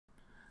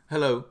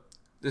Hello,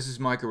 this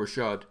is Michael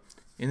Rashad.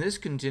 In this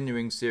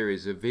continuing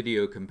series of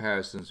video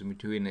comparisons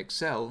between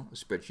Excel, a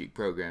spreadsheet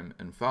program,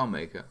 and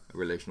FileMaker, a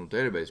relational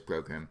database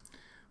program,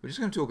 we're just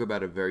going to talk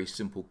about a very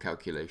simple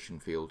calculation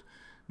field.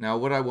 Now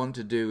what I want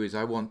to do is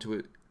I want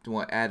to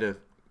add a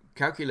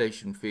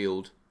calculation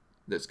field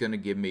that's going to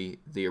give me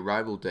the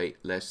arrival date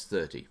less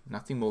 30.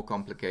 Nothing more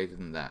complicated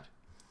than that.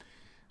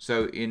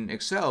 So in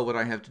Excel what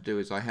I have to do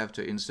is I have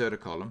to insert a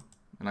column,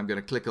 and I'm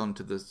going to click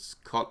onto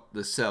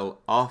the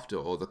cell after,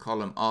 or the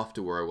column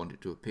after where I want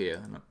it to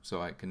appear,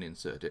 so I can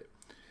insert it.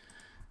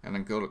 And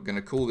I'm going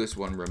to call this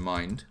one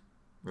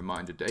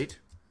reminder date.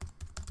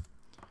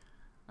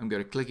 I'm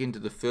going to click into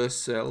the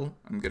first cell.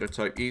 I'm going to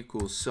type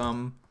equals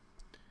sum,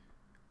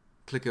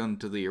 click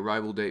onto the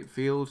arrival date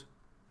field,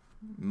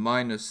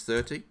 minus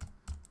 30,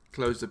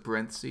 close the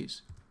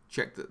parentheses,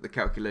 check that the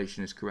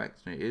calculation is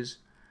correct, and it is.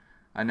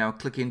 I now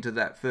click into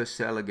that first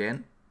cell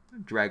again,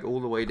 drag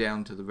all the way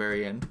down to the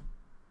very end.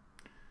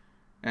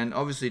 And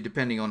obviously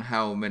depending on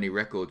how many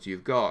records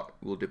you've got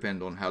will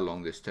depend on how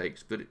long this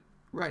takes, but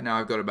right now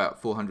I've got about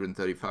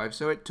 435,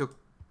 so it took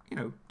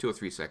 2 or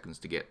 3 seconds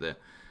to get there.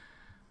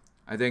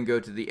 I then go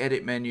to the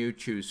edit menu,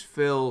 choose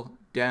fill,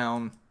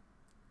 down,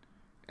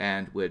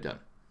 and we're done.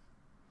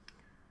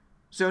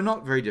 So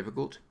not very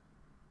difficult,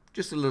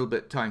 just a little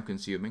bit time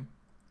consuming,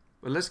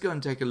 but let's go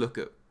and take a look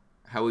at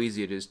how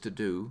easy it is to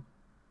do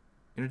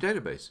in a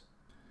database.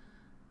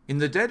 In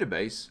the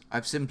database,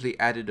 I've simply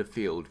added a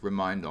field,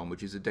 remind on,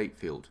 which is a date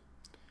field.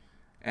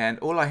 And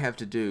all I have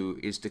to do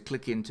is to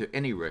click into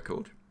any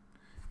record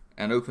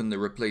and open the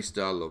replace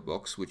dialog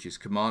box, which is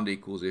command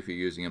equals if you're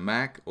using a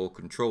Mac or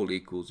control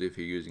equals if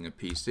you're using a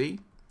PC.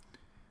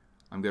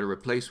 I'm going to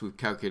replace with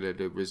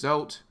calculated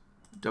result,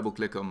 double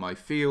click on my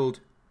field,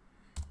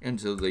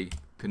 enter the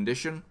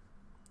condition,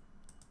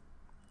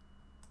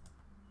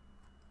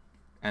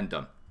 and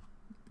done.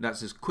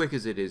 That's as quick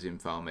as it is in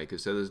FileMaker,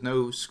 so there's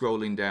no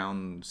scrolling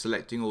down,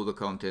 selecting all the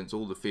contents,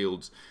 all the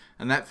fields,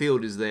 and that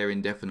field is there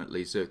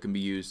indefinitely, so it can be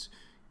used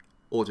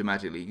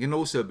automatically. It can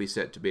also be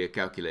set to be a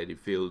calculated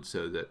field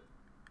so that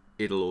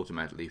it'll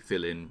automatically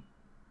fill in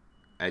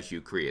as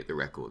you create the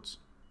records.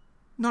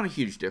 Not a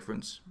huge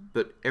difference,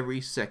 but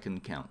every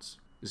second counts.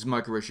 This is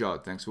Michael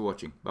Rashad. Thanks for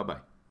watching.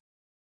 Bye-bye.